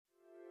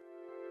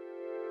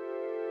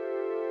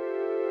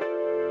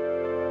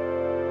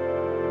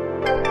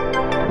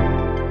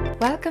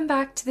Welcome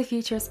back to the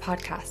Futures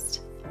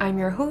Podcast. I'm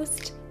your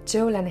host,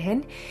 Jo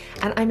Lenihan,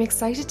 and I'm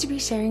excited to be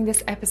sharing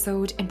this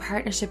episode in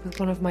partnership with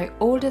one of my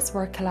oldest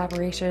work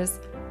collaborators,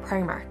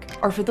 Primark,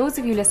 or for those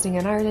of you listening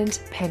in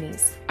Ireland,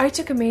 Pennies. I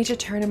took a major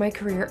turn in my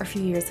career a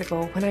few years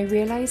ago when I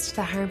realised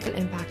the harmful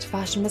impact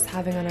fashion was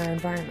having on our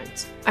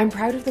environment. I'm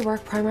proud of the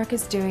work Primark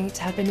is doing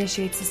to help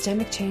initiate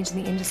systemic change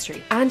in the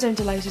industry, and I'm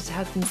delighted to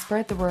help them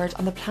spread the word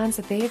on the plans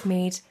that they have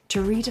made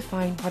to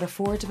redefine what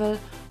affordable,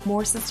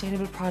 more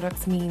sustainable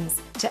products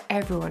means to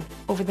everyone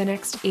over the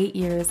next 8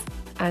 years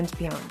and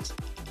beyond.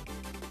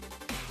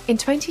 In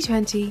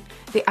 2020,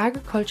 the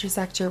agriculture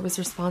sector was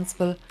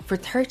responsible for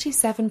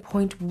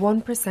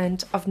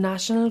 37.1% of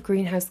national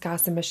greenhouse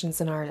gas emissions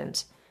in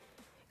Ireland.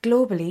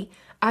 Globally,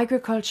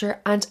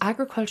 agriculture and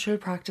agricultural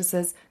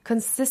practices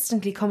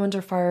consistently come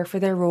under fire for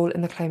their role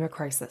in the climate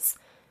crisis.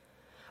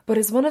 But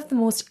as one of the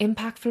most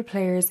impactful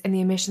players in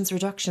the emissions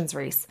reductions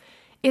race,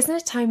 isn't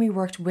it time we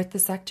worked with the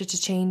sector to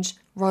change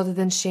rather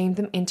than shame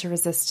them into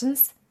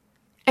resistance?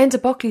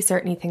 Enda Buckley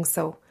certainly thinks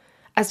so.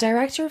 As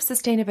Director of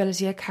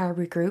Sustainability at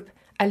Carberry Group,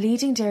 a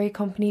leading dairy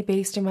company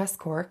based in West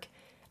Cork,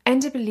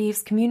 Enda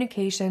believes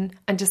communication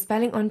and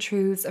dispelling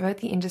untruths about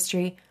the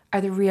industry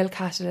are the real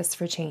catalysts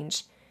for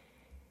change.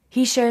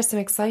 He shares some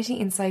exciting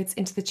insights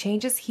into the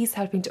changes he's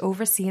helping to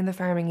oversee in the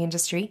farming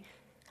industry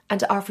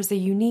and offers a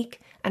unique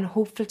and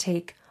hopeful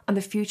take on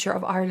the future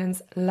of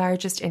Ireland's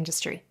largest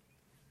industry.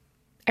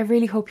 I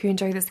really hope you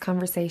enjoy this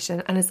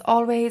conversation, and as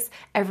always,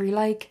 every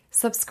like,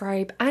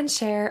 subscribe and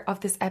share of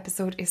this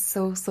episode is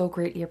so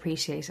greatly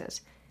appreciated.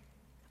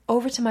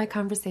 Over to my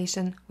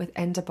conversation with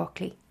Enda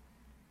Buckley.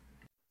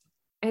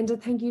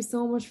 Enda, thank you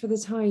so much for the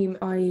time.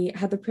 I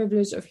had the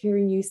privilege of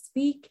hearing you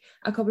speak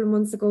a couple of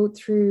months ago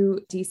through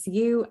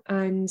DCU,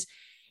 and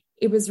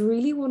it was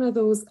really one of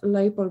those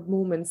light bulb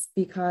moments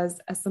because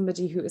as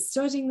somebody who is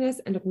studying this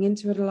and looking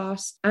into it a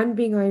lot and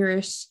being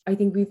Irish, I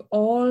think we've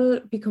all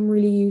become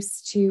really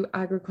used to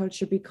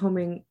agriculture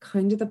becoming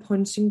kind of the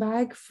punching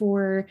bag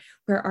for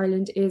where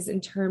Ireland is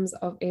in terms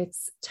of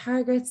its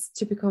targets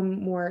to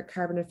become more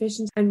carbon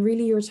efficient. And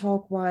really your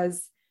talk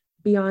was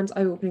beyond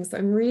eye-opening. So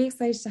I'm really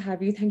excited to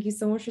have you. Thank you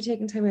so much for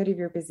taking time out of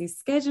your busy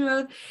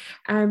schedule.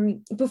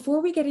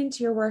 Before we get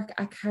into your work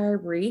at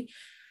Carberry,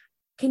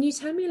 can you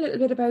tell me a little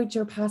bit about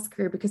your past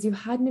career? Because you've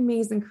had an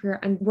amazing career,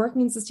 and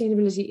working in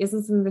sustainability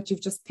isn't something that you've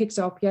just picked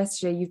up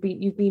yesterday.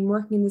 You've been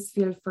working in this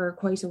field for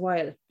quite a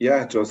while.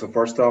 Yeah, Jo. So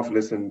first off,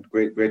 listen,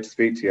 great to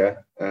speak to you,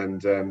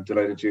 and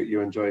delighted you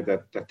enjoyed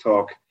that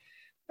talk.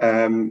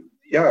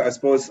 I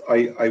suppose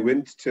I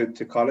went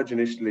to college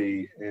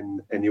initially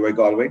in UA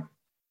Galway.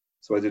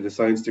 So I did a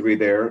science degree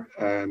there,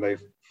 and I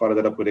followed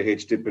that up with a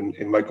HDip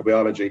in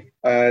microbiology.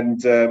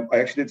 And I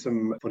actually did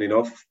some, funny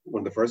enough,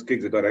 one of the first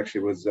gigs I got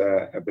actually was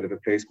a bit of a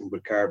placement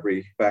with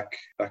Carberry back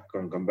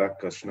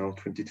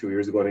 22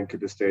 years ago, I think, at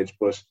this stage.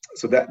 But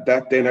so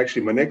that then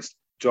actually my next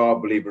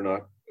job, believe it or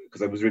not,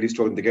 because I was really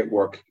struggling to get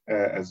work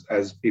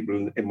as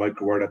people in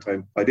micro at that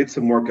time. I did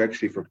some work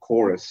actually for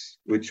Chorus,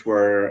 which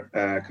were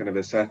kind of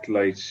a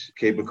satellite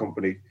cable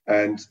company.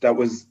 And that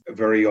was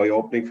very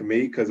eye-opening for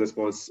me because I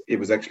suppose it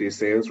was actually a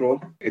sales role.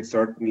 It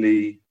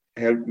certainly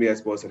helped me, I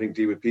suppose,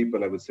 deal with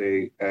people, I would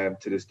say, to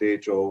this day,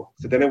 Joe.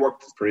 So then I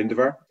worked for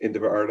Enda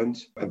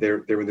Ireland, and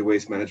they're in the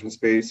waste management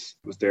space.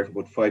 I was there for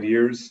about 5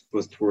 years. It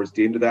was towards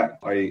the end of that,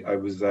 I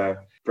was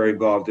very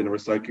involved in a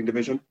recycling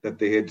division that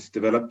they had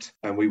developed,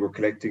 and we were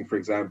collecting, for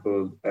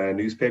example,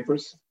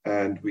 newspapers,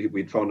 and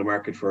we'd found a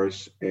market for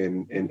it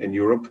in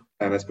Europe.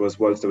 And I suppose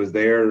whilst I was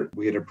there,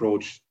 we had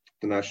approached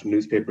the National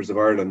Newspapers of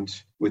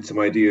Ireland with some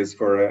ideas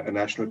for a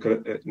national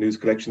news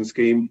collection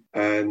scheme.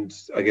 And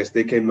I guess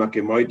they came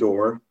knocking my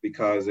door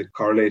because it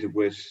correlated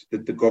with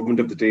the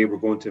government of the day were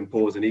going to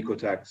impose an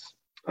eco-tax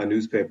on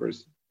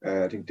newspapers.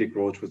 I think Dick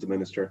Roach was the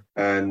minister.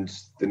 And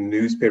the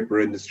newspaper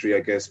industry, I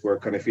guess, were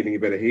kind of feeling a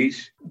bit of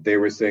heat. They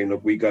were saying,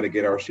 look, we got to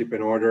get our ship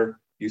in order.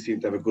 You seem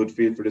to have a good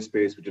feel for this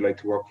space. Would you like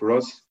to work for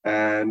us?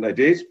 And I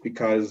did,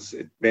 because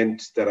it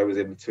meant that I was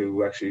able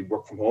to actually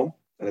work from home.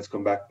 And it's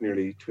come back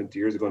nearly 20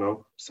 years ago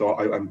now. So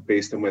I'm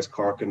based in West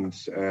Cork, and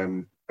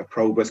a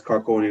proud West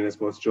Corkonian, I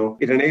suppose, Joe.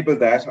 It enabled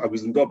that. I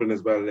was in Dublin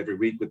as well every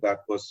week with that,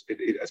 but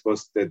I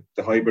suppose the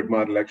hybrid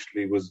model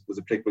actually was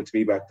applicable to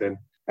me back then.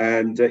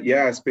 And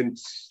I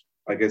spent,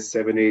 I guess,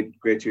 7-8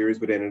 great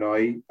years with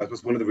NNI. I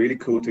suppose one of the really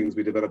cool things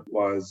we developed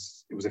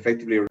was it was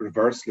effectively a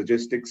reverse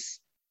logistics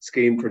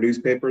scheme for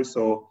newspapers.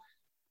 So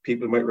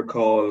people might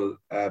recall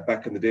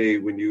back in the day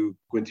when you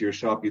go into your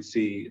shop, you'd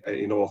see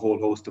a whole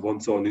host of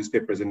unsold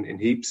newspapers in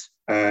heaps.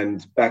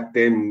 And back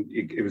then,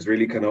 it was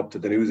really kind of up to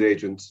the news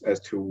agents as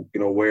to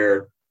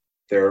where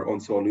their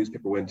unsold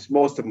newspaper went.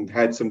 Most of them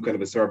had some kind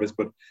of a service,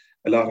 but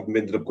a lot of them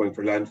ended up going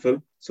for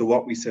landfill. So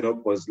what we set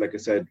up was, like I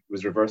said,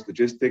 was reverse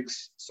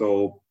logistics.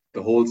 So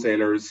the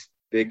wholesalers,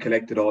 they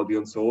collected all the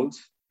unsolds,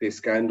 they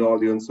scanned all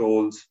the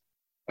unsolds,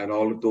 and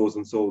all of those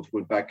unsold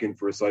went back in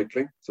for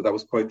recycling. So that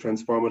was quite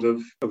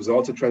transformative. It was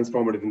also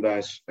transformative in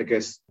that, I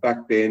guess,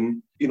 back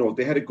then,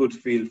 they had a good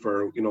feel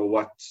for,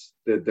 what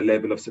the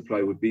level of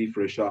supply would be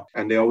for a shop.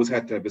 And they always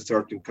had to have a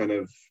certain kind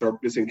of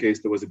surplus in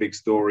case there was a big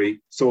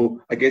story.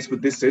 So I guess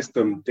with this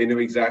system, they knew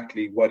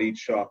exactly what each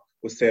shop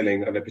was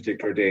selling on a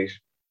particular date.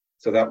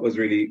 So that was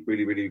really,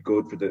 really, really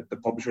good for the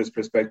publisher's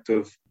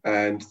perspective.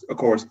 And of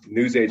course, the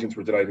news agents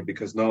were delighted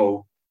because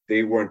now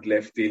they weren't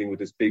left dealing with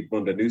this big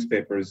bundle of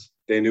newspapers.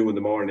 They knew in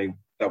the morning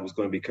that was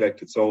going to be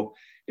collected. So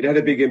it had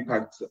a big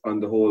impact on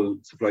the whole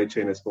supply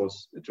chain, I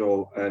suppose,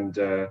 Joe. And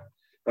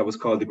that was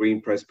called the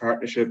Green Press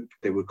Partnership.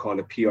 They would call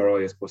it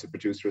PRI, I suppose, a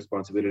producer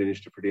responsibility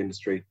initiative for the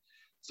industry.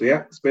 So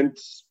yeah, spent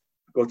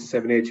about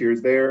 7-8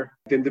 years there.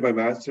 Then did my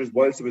master's.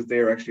 Whilst I was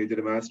there, actually, I did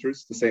a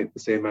master's, the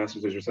same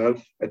master's as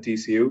yourself at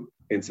TCU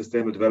in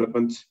sustainable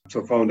development.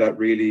 So I found that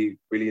really,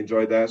 really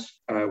enjoyed that.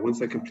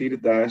 Once I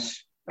completed that,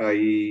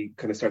 I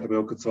kind of started my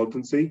own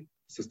consultancy,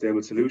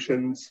 Sustainable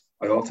Solutions.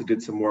 I also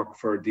did some work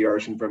for the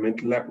Irish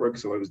Environmental Network.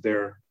 So I was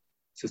their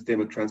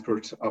Sustainable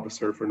Transport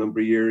Officer for a number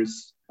of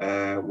years,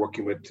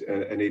 working with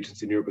an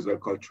agency in Europe as well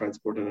called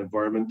Transport and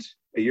Environment.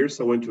 A year or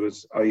so into it,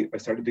 I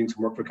started doing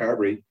some work for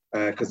Carberry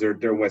because they're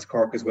in West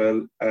Cork as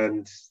well.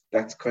 And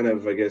that's kind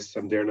of, I guess,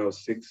 I'm there now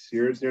 6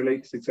 years, nearly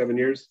 6-7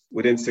 years.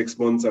 Within 6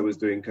 months, I was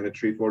doing kind of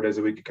 3-4 days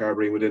a week at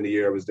Carberry. Within a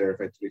year, I was there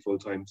effectively full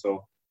time.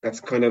 So that's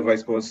kind of, I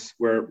suppose,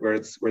 where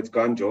it's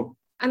gone, Joe.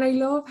 And I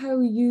love how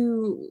when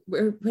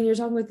you're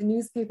talking about the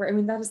newspaper, I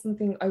mean, that is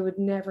something I would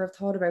never have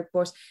thought about,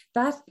 but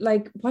that,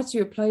 like, what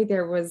you applied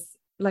there was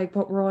like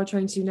what we're all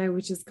trying to do now,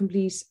 which is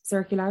complete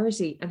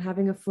circularity and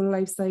having a full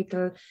life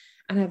cycle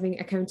and having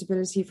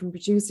accountability from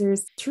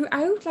producers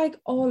throughout, like,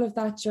 all of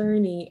that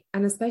journey,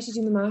 and especially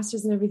doing the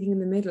masters and everything in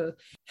the middle.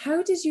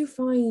 How did you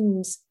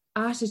find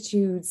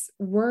attitudes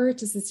were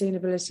to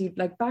sustainability,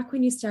 like back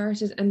when you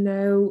started and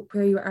now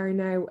where you are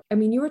now? I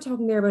mean, you were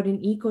talking there about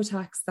an eco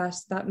tax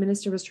that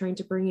minister was trying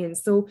to bring in.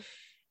 So,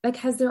 like,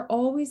 has there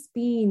always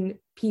been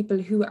people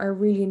who are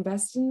really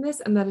invested in this,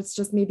 and that it's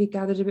just maybe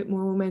gathered a bit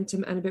more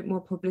momentum and a bit more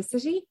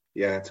publicity?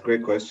 Yeah, it's a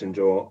great question,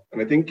 Joe. And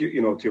I think, to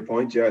your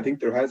point, yeah, I think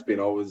there has been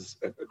always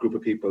a group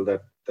of people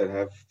that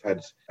have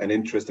had an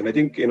interest. And I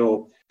think,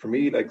 for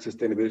me, like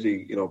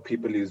sustainability,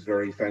 people use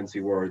very fancy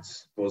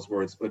words,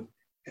 buzzwords, but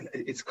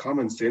it's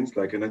common sense,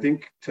 like, and I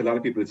think to a lot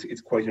of people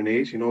it's quite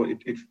innate.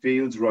 It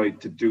feels right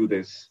to do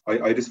this.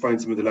 I just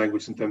find some of the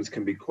language sometimes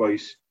can be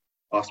quite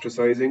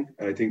ostracizing,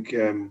 and I think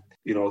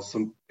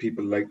some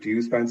people like to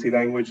use fancy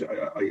language.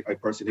 I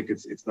personally think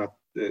it's not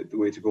the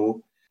way to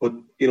go.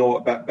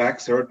 But back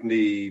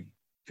certainly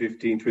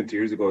 15-20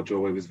 years ago,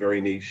 Joe, it was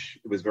very niche.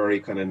 It was very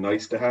kind of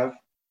nice to have.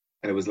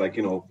 And it was like,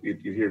 you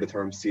hear the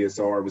term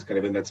CSR was kind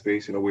of in that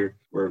space.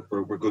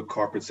 We're good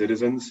corporate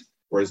citizens.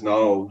 Whereas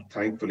now,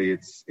 thankfully,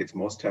 it's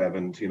must have.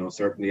 And,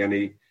 certainly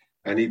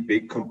any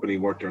big company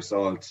worth their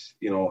salt,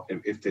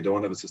 if they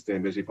don't have a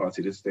sustainability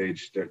policy at this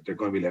stage, they're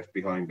going to be left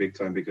behind big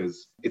time,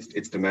 because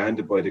it's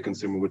demanded by the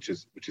consumer, which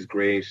is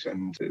great.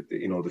 And,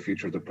 the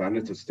future of the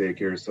planet is at stake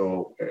here.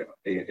 So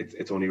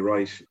it's only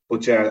right.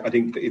 But yeah, I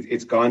think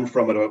it's gone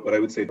from what I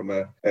would say from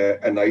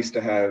a nice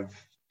to have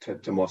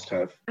to must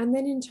have. And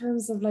then in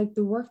terms of like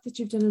the work that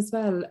you've done as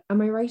well,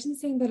 am I right in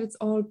saying that it's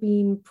all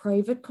been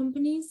private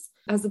companies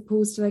as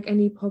opposed to like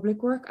any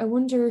public work? I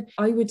wonder,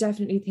 I would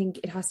definitely think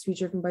it has to be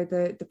driven by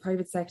the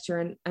private sector.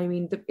 And I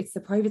mean, it's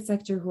the private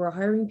sector who are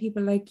hiring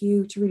people like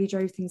you to really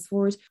drive things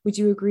forward. Would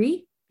you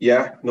agree?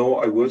 Yeah, no,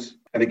 I would.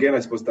 And again, I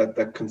suppose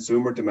that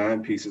consumer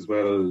demand piece as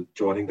well,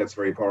 Joe, I think that's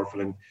very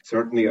powerful. And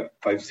certainly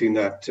I've seen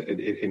that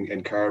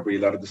in Carberry, a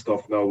lot of the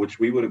stuff now, which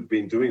we would have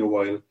been doing a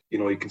while.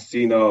 You can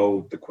see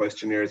now the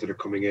questionnaires that are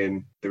coming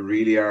in, they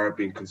really are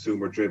being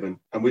consumer driven.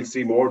 And we'll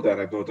see more of that,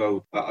 I've no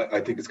doubt.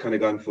 I think it's kind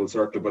of gone full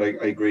circle, but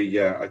I agree.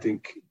 Yeah, I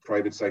think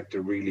private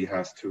sector really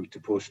has to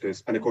push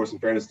this. And of course, in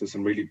fairness, there's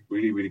some really,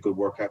 really, really good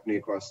work happening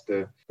across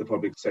the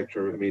public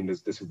sector. I mean,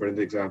 there's some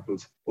brilliant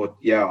examples. But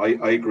yeah,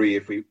 I agree.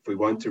 If we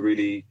want to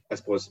really, I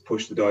suppose,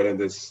 push the dial on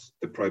this,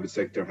 the private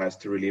sector has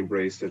to really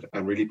embrace it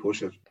and really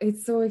push it.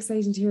 It's so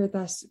exciting to hear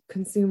that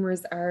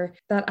consumers are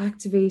that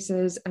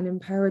activated and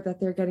empowered, that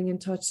they're getting in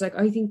touch. Like,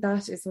 I think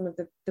that is one of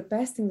the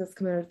best things that's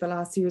come out of the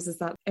last years, is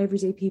that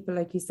everyday people,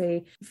 like you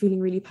say, feeling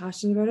really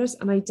passionate about it.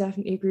 And I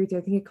definitely agree with you.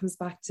 I think it comes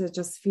back to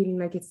just feeling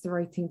like it's the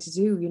right thing to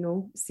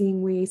do,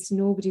 seeing waste.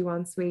 Nobody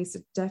wants waste.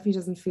 It definitely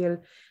doesn't feel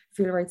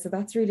right. So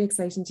that's really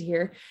exciting to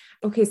hear.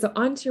 Okay, so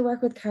on to your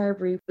work with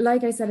Carberry.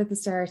 Like I said at the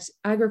start,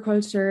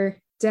 agriculture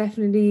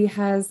definitely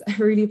has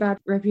a really bad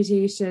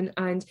reputation,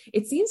 and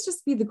it seems just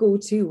to be the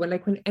go-to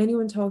when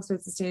anyone talks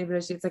about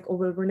sustainability, it's like, oh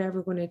well, we're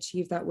never going to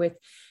achieve that with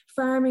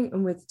farming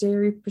and with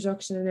dairy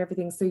production and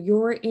everything. So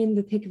you're in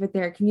the thick of it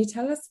there. Can you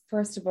tell us,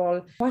 first of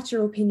all, what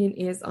your opinion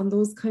is on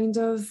those kind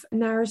of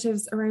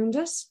narratives around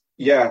it?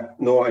 Yeah,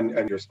 no,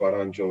 and you're spot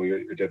on, Joe.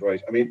 You're dead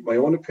right. I mean, my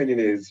own opinion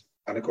is,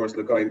 and of course,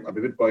 look, I'm a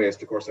bit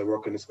biased. Of course, I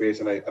work in the space,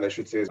 and I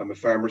should say I'm a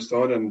farmer's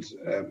son, and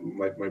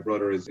my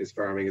brother is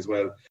farming as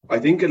well. I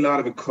think a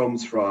lot of it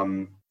comes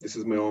from this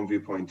is my own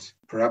viewpoint,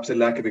 perhaps a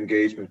lack of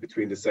engagement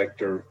between the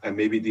sector and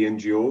maybe the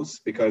NGOs,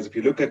 because if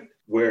you look at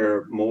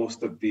where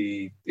most of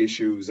the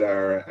issues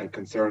are and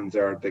concerns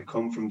are, they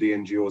come from the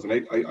NGOs.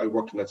 And I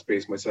worked in that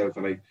space myself,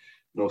 and I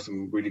know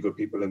some really good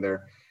people in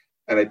there.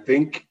 And I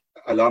think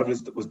a lot of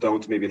it was down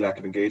to maybe lack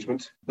of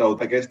engagement. Now,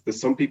 I guess there's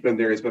some people in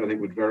there as well, I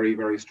think, with very,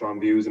 very strong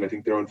views, and I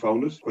think they're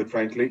unfounded, quite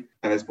frankly.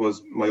 And I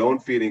suppose my own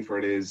feeling for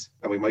it is,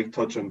 and we might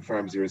touch on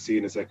Farm Zero C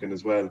in a second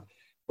as well,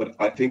 but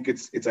I think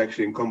it's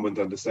actually incumbent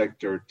on the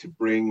sector to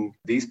bring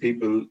these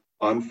people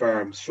on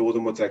farms, show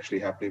them what's actually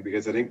happening,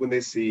 because I think when they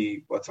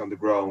see what's on the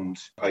ground,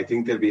 I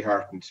think they'll be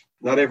heartened.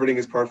 Not everything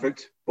is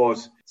perfect,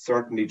 but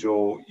certainly,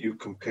 Joe, you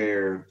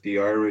compare the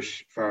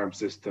Irish farm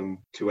system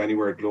to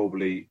anywhere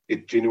globally,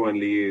 it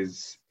genuinely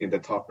is in the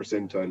top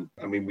percentile.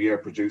 I mean, we are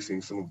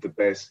producing some of the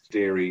best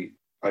dairy,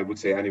 I would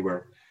say,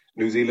 anywhere.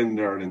 New Zealand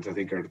and Ireland, I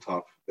think, are the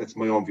top. That's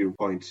my own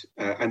viewpoint.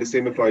 And the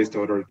same applies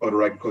to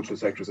other agricultural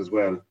sectors as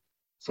well.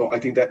 So I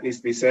think that needs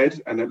to be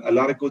said. And a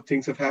lot of good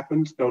things have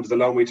happened. Now, there's a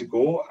long way to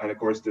go. And of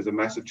course, there's a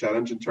massive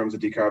challenge in terms of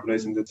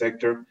decarbonising the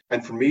sector.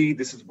 And for me,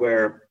 this is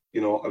where, I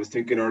was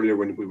thinking earlier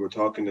when we were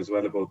talking as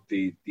well about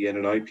the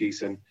N&I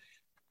piece and,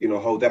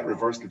 how that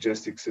reverse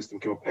logistics system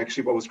came up.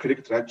 Actually, what was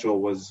critical to that, Joe,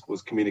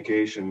 was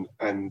communication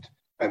and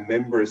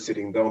members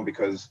sitting down,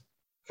 because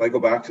if I go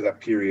back to that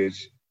period,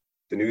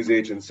 the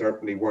newsagents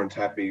certainly weren't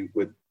happy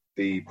with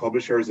the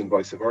publishers and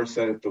vice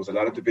versa. There was a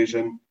lot of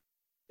division.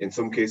 In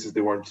some cases,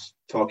 they weren't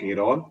talking at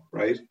all,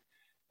 right?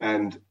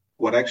 And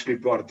what actually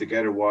brought it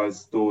together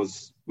was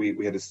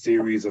we had a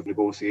series of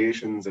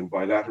negotiations and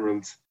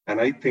bilaterals.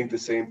 And I think the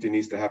same thing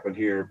needs to happen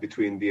here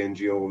between the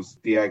NGOs,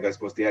 the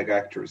ag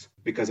actors,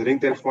 because I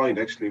think they'll find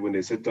actually when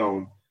they sit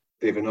down,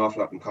 they have an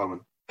awful lot in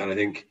common. And I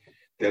think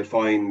they'll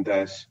find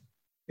that,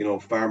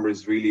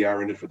 farmers really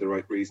are in it for the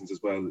right reasons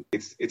as well.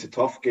 It's a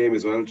tough game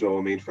as well, Joe.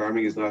 I mean,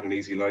 farming is not an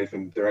easy life,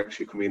 and they're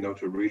actually coming out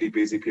to a really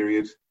busy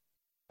period.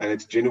 And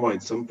it's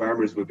genuine. Some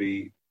farmers will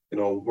be,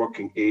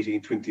 working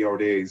 18, 20-hour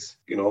days.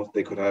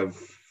 They could have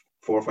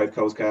 4 or 5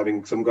 cows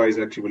calving. Some guys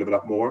actually will have a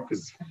lot more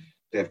because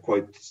they have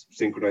quite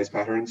synchronized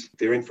patterns.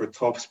 They're in for a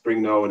tough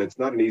spring now, and it's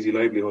not an easy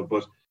livelihood.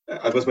 But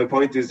I guess my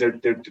point is they're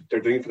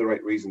doing it for the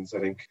right reasons, I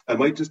think. I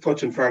might just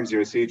touch on Farm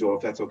Zero C, Joe,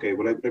 if that's okay.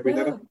 Will I bring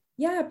that up?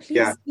 Yeah,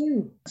 please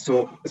do.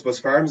 So I suppose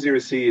Farm Zero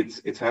C,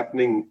 it's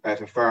happening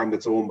at a farm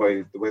that's owned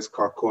by the West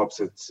Cork Co-ops.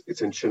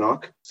 It's in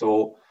Shinnock.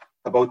 So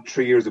about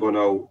 3 years ago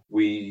now,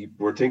 we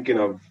were thinking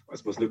of, I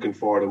suppose, looking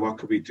forward and what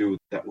could we do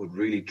that would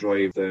really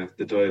drive the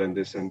dial on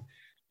this. And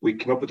we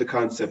came up with the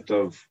concept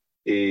of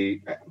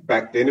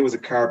back then it was a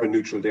carbon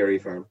neutral dairy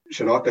farm.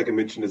 Shinnock, like I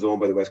mentioned, is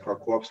owned by the West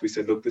Cork Co-ops. We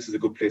said, look, this is a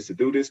good place to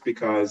do this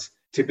because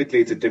typically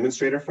it's a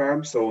demonstrator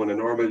farm. So in a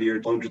normal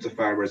year, hundreds of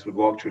farmers would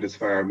walk through this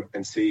farm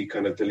and see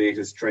kind of the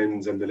latest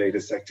trends and the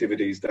latest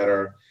activities that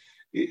are.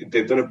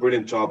 They've done a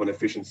brilliant job on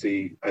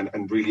efficiency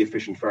and really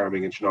efficient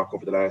farming in Shinnock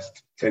over the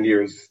last 10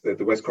 years.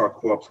 The West Cork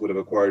Co-ops would have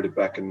acquired it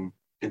back in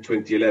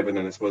 2011.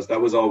 And I suppose that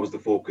was always the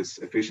focus: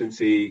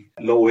 efficiency,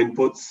 low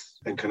inputs,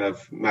 and kind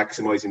of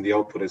maximising the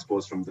output, I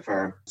suppose, from the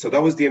farm. So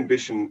that was the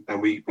ambition.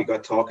 And we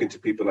got talking to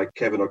people like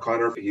Kevin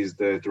O'Connor. He's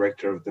the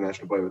director of the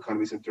National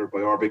Bioeconomy Centre,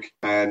 Biorbic.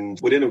 And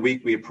within a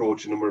week, we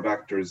approached a number of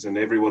actors, and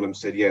every one of them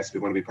said, yes, we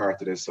want to be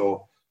part of this.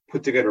 So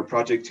put together a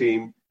project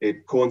team.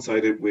 It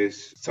coincided with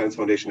Science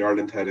Foundation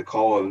Ireland had a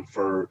call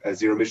for a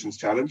zero emissions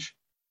challenge.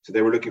 So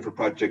they were looking for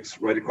projects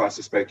right across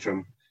the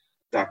spectrum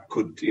that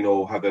could,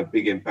 have a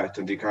big impact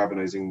on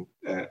decarbonising,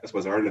 I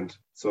suppose, Ireland.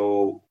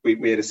 So we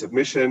made a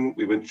submission.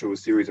 We went through a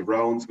series of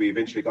rounds. We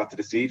eventually got to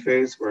the seed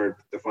phase where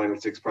the final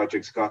 6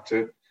 projects got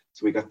to.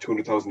 So we got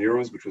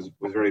 €200,000, which was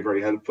very,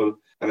 very helpful.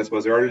 And I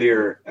suppose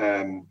earlier,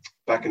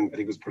 back in, I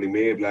think it was probably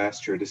May of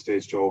last year at this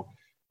stage, Joe,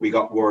 we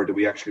got word that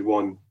we actually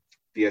won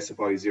the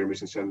SFI Zero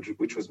Emissions Challenge,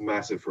 which was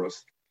massive for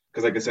us.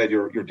 Because like I said,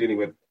 you're dealing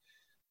with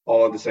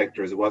all the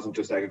sectors. It wasn't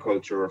just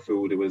agriculture or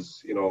food. It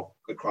was,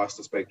 across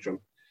the spectrum.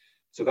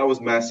 So that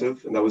was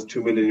massive. And that was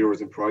 €2 million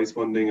in prize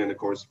funding. And of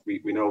course, we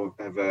now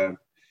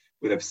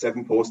we'll have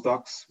 7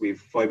 postdocs. We have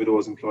 5 of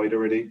those employed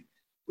already.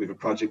 We have a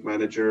project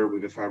manager. We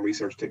have a farm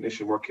research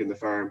technician working in the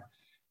farm,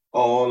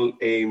 all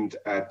aimed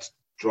at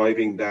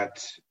driving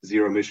that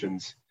zero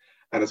emissions.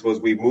 And I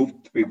suppose we've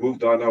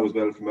moved on now as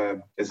well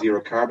from a zero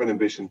carbon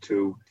ambition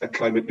to a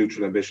climate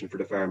neutral ambition for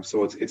the farm.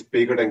 So it's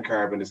bigger than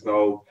carbon. It's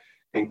now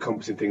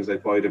encompassing things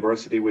like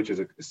biodiversity, which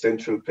is a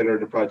central pillar of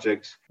the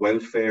project,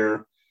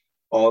 welfare,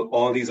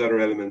 all these other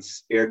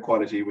elements, air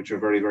quality, which are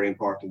very, very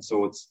important.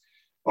 So it's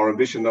our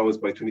ambition now is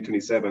by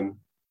 2027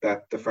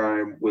 that the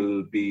farm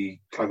will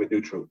be climate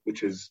neutral,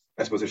 which is,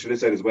 I suppose I should have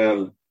said as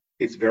well,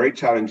 it's very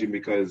challenging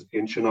because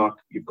in Shinnock,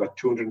 you've got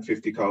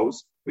 250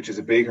 cows, which is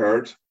a big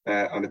herd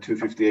on a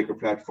 250-acre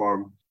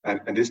platform.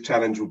 And this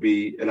challenge will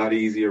be a lot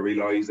easier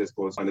realised, I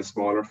suppose, on a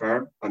smaller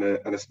farm, on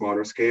a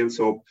smaller scale.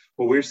 So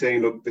what we're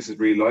saying, look, this is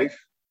real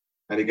life.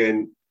 And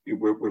again,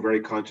 we're very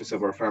conscious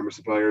of our farmer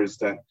suppliers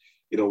that,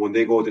 when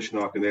they go to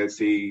Shinnock and they'll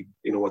see,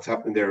 what's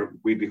happening there,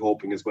 we'd be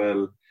hoping as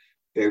well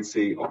they'll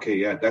see, okay,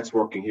 yeah, that's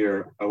working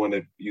here. I want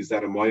to use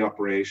that in my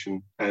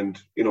operation.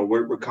 And,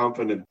 we're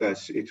confident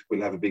that it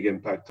will have a big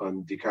impact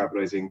on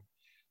decarbonising.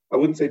 I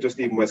wouldn't say just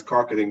even West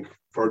Cork, I think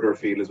further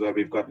afield as well.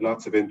 We've got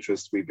lots of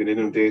interest. We've been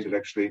inundated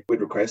actually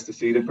with requests to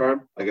see the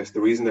farm. I guess the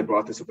reason I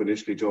brought this up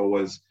initially, Joe,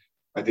 was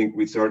I think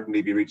we'd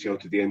certainly be reaching out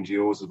to the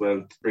NGOs as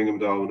well to bring them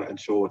down and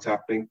show what's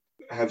happening.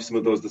 Have some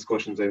of those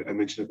discussions I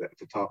mentioned at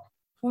the top.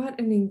 What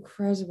an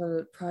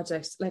incredible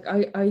project. Like,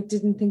 I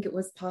didn't think it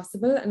was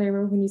possible. And I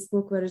remember when you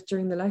spoke about it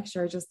during the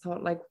lecture, I just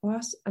thought, like,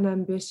 what an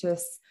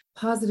ambitious,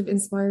 positive,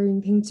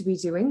 inspiring thing to be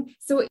doing.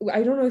 So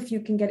I don't know if you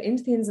can get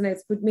into the ins and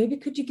outs, but maybe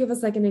could you give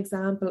us like an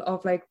example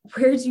of like,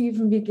 where do you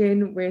even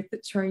begin with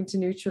trying to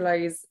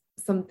neutralize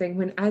something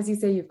when, as you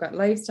say, you've got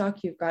livestock,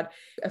 you've got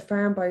a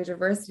farm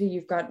biodiversity,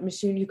 you've got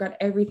machine, you've got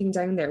everything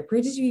down there.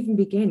 Where did you even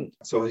begin?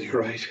 So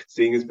you're right.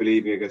 Seeing is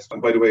believing, I guess. And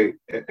by the way,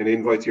 an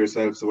invite to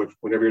yourself. So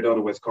whenever you're down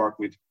in West Cork,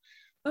 we'd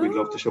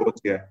love to show it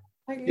to you.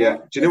 Yeah.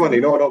 Do you know what?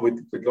 No,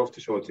 we'd love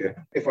to show it to you.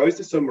 If I was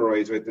to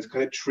summarize, right, there's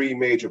kind of three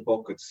major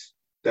buckets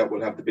that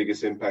will have the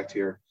biggest impact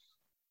here.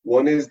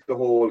 One is the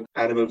whole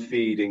animal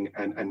feeding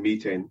and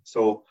methane.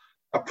 So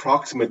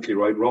approximately,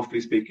 right,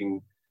 roughly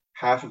speaking,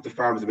 half of the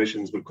farm's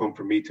emissions will come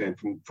from methane,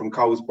 from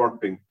cows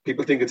burping.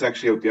 People think it's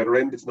actually out the other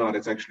end. It's not.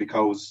 It's actually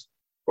cows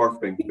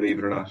burping, believe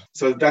it or not.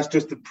 So that's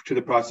just to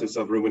the process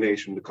of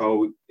rumination. The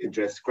cow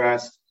ingests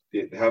grass.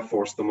 They have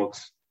four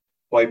stomachs.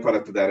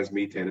 Byproduct of that is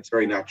methane. It's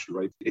very natural,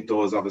 right? It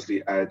does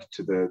obviously add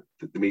to the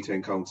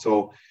methane count.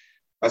 So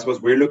I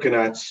suppose we're looking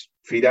at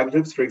feed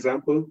additives, for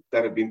example,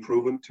 that have been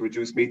proven to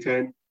reduce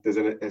methane. There's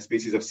a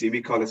species of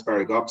seaweed called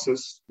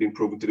Asparagopsis, been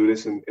proven to do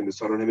this in the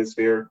southern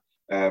hemisphere.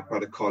 A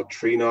product called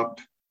Trinop.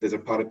 There's a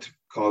product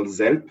called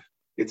Zelp.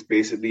 It's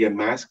basically a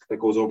mask that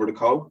goes over the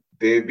cow.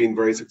 They've been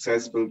very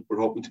successful. We're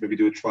hoping to maybe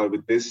do a trial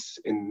with this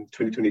in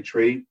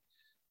 2023.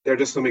 They're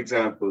just some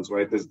examples,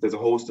 right? There's a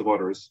host of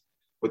others.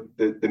 But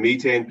the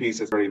methane piece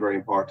is very, very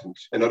important.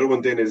 Another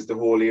one then is the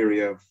whole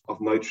area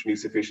of nitrogen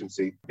use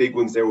efficiency. Big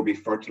ones there will be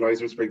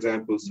fertilizers, for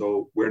example.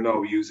 So we're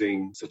now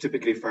so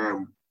typically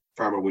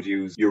farmer would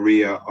use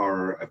urea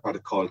or a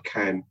product called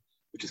CAN,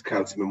 which is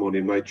calcium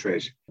ammonium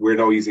nitrate. We're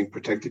now using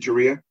protected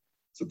urea.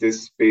 So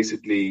this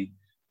basically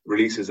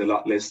releases a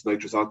lot less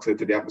nitrous oxide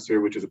to the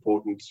atmosphere, which is a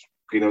potent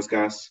greenhouse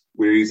gas.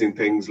 We're using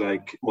things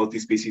like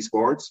multi-species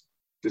sports.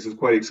 This is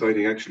quite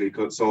exciting, actually.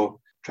 So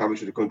travel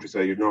to the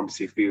countryside, you'd normally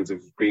see fields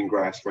of green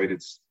grass, right?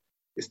 It's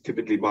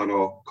typically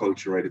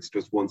monoculture, right? It's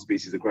just one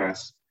species of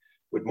grass.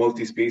 With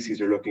multi-species,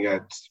 you're looking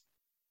at,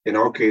 in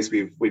our case,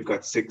 we've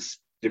got 6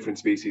 different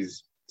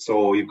species.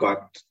 So you've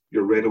got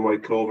your red and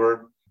white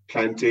clover,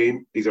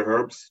 plantain, these are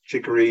herbs,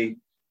 chicory,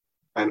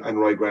 and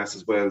ryegrass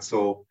as well.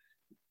 So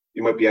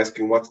you might be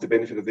asking, what's the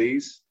benefit of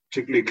these?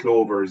 Particularly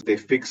clovers, they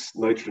fix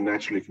nitrogen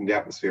naturally from the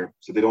atmosphere,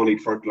 so they don't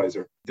need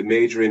fertilizer. The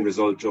major end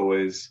result, Joe,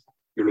 is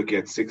you're looking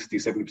at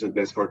 60-70%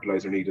 less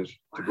fertilizer needed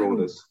to grow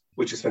this,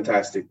 which is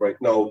fantastic, right?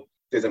 Now,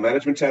 there's a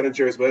management challenge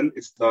here as well.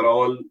 It's not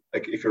all,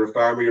 like if you're a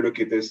farmer, you're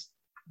looking at this,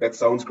 that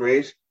sounds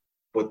great,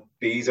 but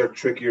these are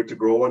trickier to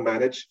grow and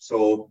manage.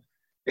 So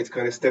it's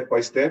kind of step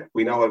by step.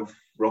 We now have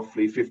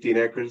roughly 15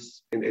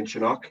 acres in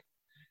Shannock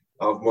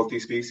of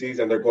multi-species,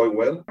 and they're going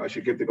well. I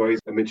should give the guys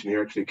a mention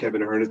here, actually.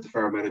 Kevin Ahern is the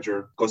farm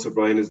manager, Gus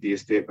O'Brien is the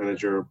estate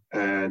manager,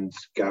 and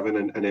Gavin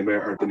and Emma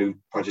are the new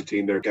project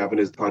team there. Gavin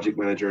is the project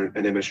manager,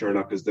 and Emma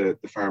Sherlock is the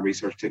farm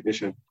research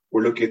technician.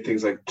 We're looking at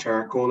things like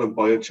charcoal and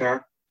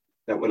biochar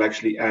that will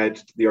actually add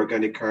to the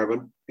organic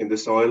carbon in the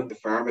soil. The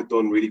farm had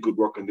done really good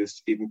work on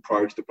this even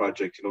prior to the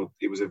project.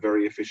 It was a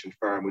very efficient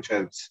farm, which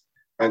helps.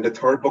 And the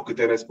third bucket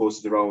then, I suppose,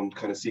 is around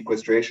kind of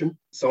sequestration.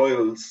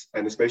 Soils,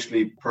 and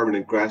especially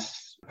permanent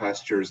grass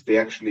pastures, they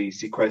actually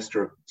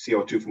sequester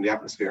CO2 from the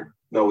atmosphere.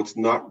 Now, it's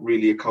not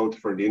really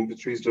accounted for in the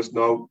inventories just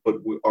now, but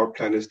our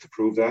plan is to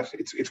prove that.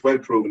 It's well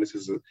proven. This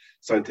is a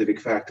scientific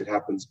fact. It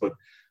happens. But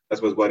I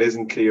suppose what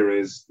isn't clear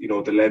is,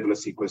 the level of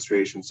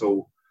sequestration.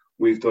 So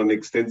we've done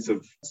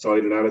extensive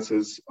soil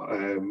analysis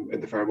in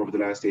the farm over the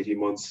last 18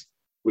 months.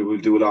 We will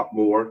do a lot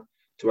more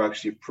to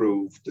actually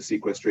prove the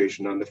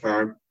sequestration on the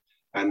farm.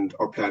 And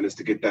our plan is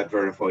to get that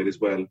verified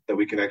as well, that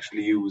we can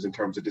actually use in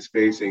terms of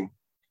displacing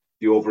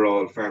the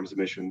overall farm's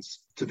emissions.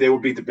 So they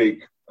would be the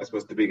big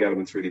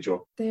elements really,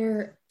 Joe.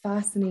 They're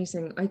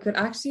fascinating. I could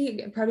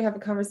actually probably have a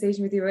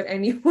conversation with you about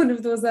any one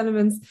of those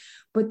elements,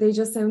 but they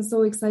just sound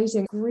so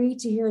exciting. Great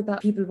to hear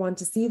that people want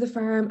to see the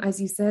farm.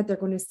 As you said, they're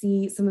going to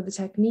see some of the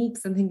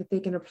techniques and think that they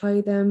can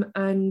apply them.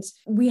 And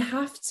we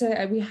have to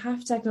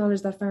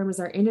acknowledge that farmers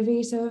are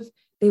innovative.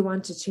 They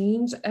want to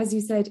change. As you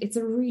said, it's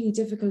a really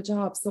difficult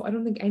job. So I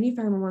don't think any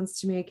farmer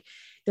wants to make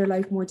their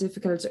life more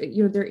difficult.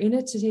 They're in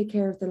it to take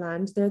care of the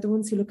land. They're the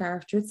ones who look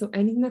after it. So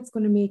anything that's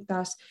going to make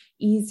that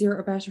easier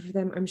or better for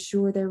them, I'm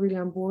sure they're really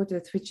on board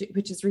with,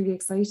 which is really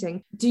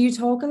exciting. Do you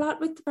talk a lot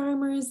with the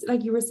farmers?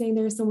 Like you were saying,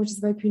 there's so much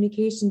about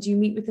communication. Do you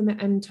meet with them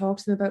and talk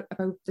to them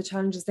about the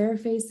challenges they're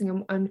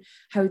facing and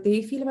how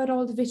they feel about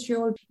all the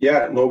vitriol?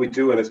 Yeah, no, we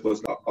do. And I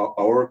suppose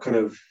our kind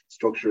of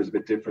structure is a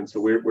bit different.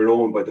 So we're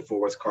owned by the 4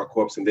 West Cork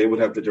Co-ops, and they would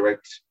have the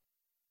direct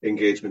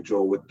engagement,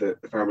 Joe, with the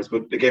farmers.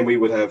 But again, we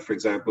would have, for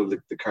example,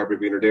 the Carberry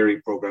Greener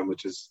Dairy program,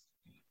 which is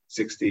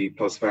 60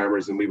 plus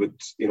farmers, and we would,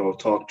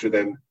 talk to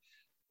them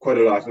quite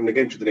a lot. And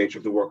again, through the nature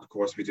of the work, of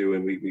course, we do,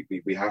 and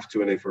we have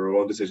to, and for our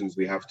own decisions,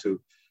 we have to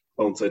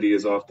bounce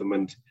ideas off them.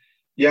 And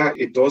yeah,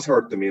 it does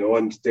hurt them,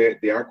 and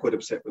they are quite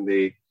upset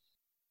when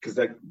because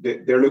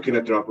they're looking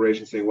at their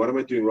operation saying, what am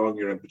I doing wrong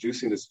here? I'm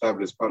producing this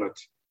fabulous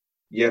product,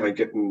 yet I'm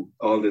getting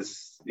all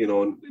this,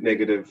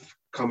 negative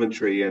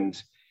commentary,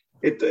 and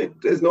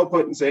there's no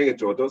point in saying it,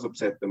 Joe. It does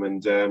upset them,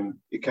 and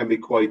it can be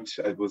quite,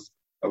 I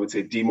would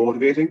say,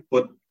 demotivating.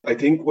 But I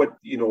think what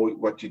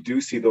you do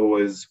see though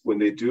is when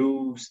they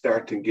do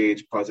start to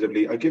engage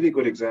positively. I'll give you a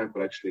good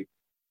example actually.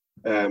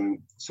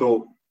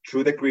 So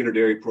through that Greener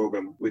Dairy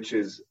program, which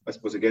is, I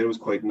suppose, again, it was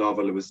quite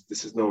novel.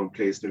 This is now in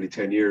place nearly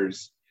 10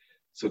 years.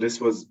 So this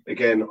was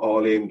again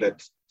all aimed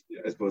at,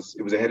 I suppose,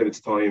 it was ahead of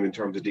its time in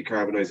terms of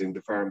decarbonising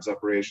the farm's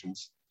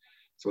operations.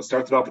 So it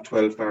started off at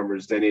 12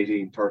 farmers, then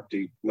 18,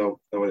 30, now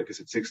I guess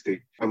it's 60.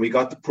 And we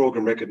got the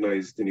programme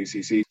recognised in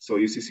UCC. So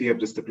UCC have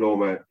this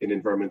diploma in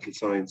environmental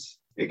science.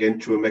 Again,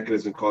 through a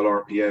mechanism called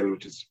RPL,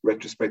 which is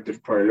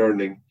retrospective prior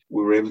learning,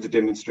 we were able to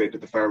demonstrate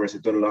that the farmers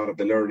had done a lot of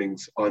the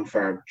learnings on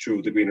farm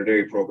through the Greener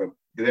Dairy programme.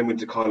 They then went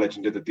to college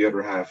and did it the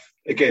other half.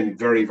 Again,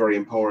 very, very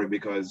empowering,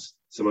 because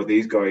some of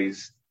these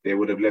guys, they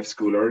would have left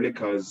school early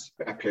because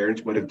a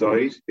parent might have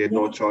died. They had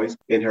no choice,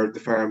 inherit the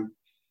farm.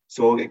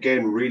 So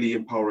again, really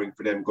empowering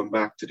for them going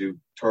back to do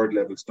third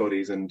level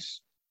studies, and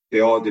they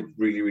all did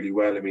really, really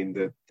well. I mean,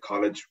 the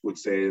college would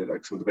say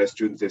like some of the best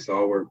students they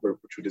saw were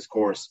through this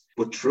course.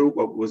 But through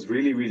what was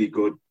really, really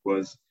good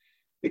was,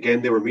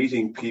 again, they were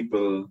meeting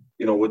people,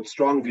 with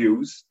strong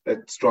views,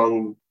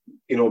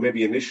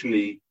 maybe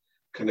initially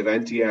kind of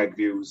anti-ag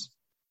views.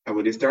 And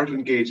when they started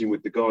engaging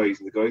with the guys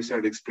and the guys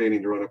started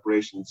explaining their own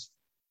operations,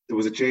 there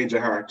was a change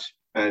of heart.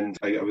 And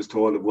I was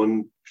told of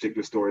one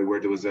particular story where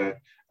there was a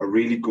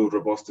really good,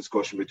 robust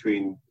discussion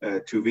between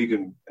two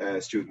vegan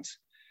students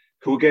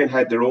who, again,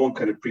 had their own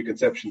kind of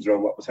preconceptions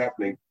around what was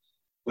happening.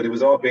 But it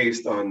was all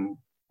based on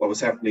what was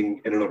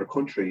happening in another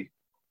country.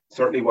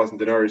 Certainly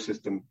wasn't an Irish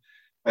system.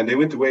 And they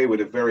went away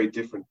with a very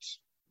different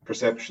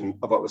perception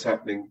of what was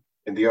happening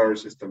in the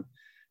Irish system.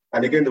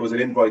 And again, there was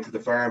an invite to the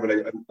farm,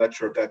 and I'm not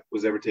sure if that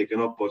was ever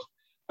taken up.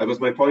 But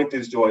my point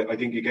is, Joe, I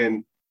think,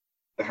 again,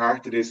 the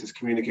heart of this is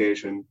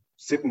communication,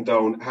 sitting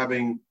down,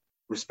 having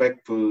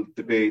respectful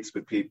debates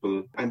with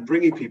people and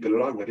bringing people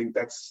along. I think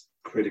that's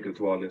critical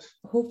to all this.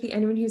 Hopefully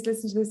anyone who's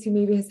listened to this who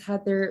maybe has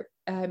had their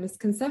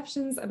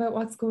misconceptions about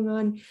what's going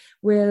on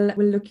will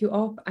look you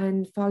up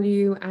and follow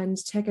you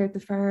and check out the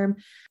farm.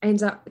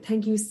 And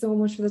thank you so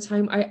much for the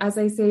time. As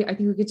I say, I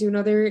think we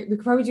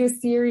could probably do a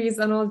series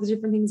on all the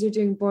different things you're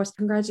doing, but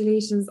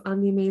congratulations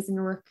on the amazing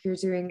work you're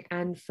doing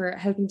and for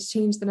helping to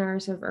change the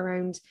narrative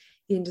around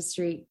the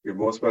industry. You're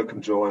most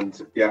welcome, Joe. And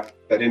yeah,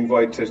 that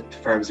invite to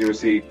Farm Zero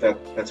C,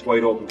 that's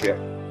wide open for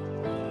you.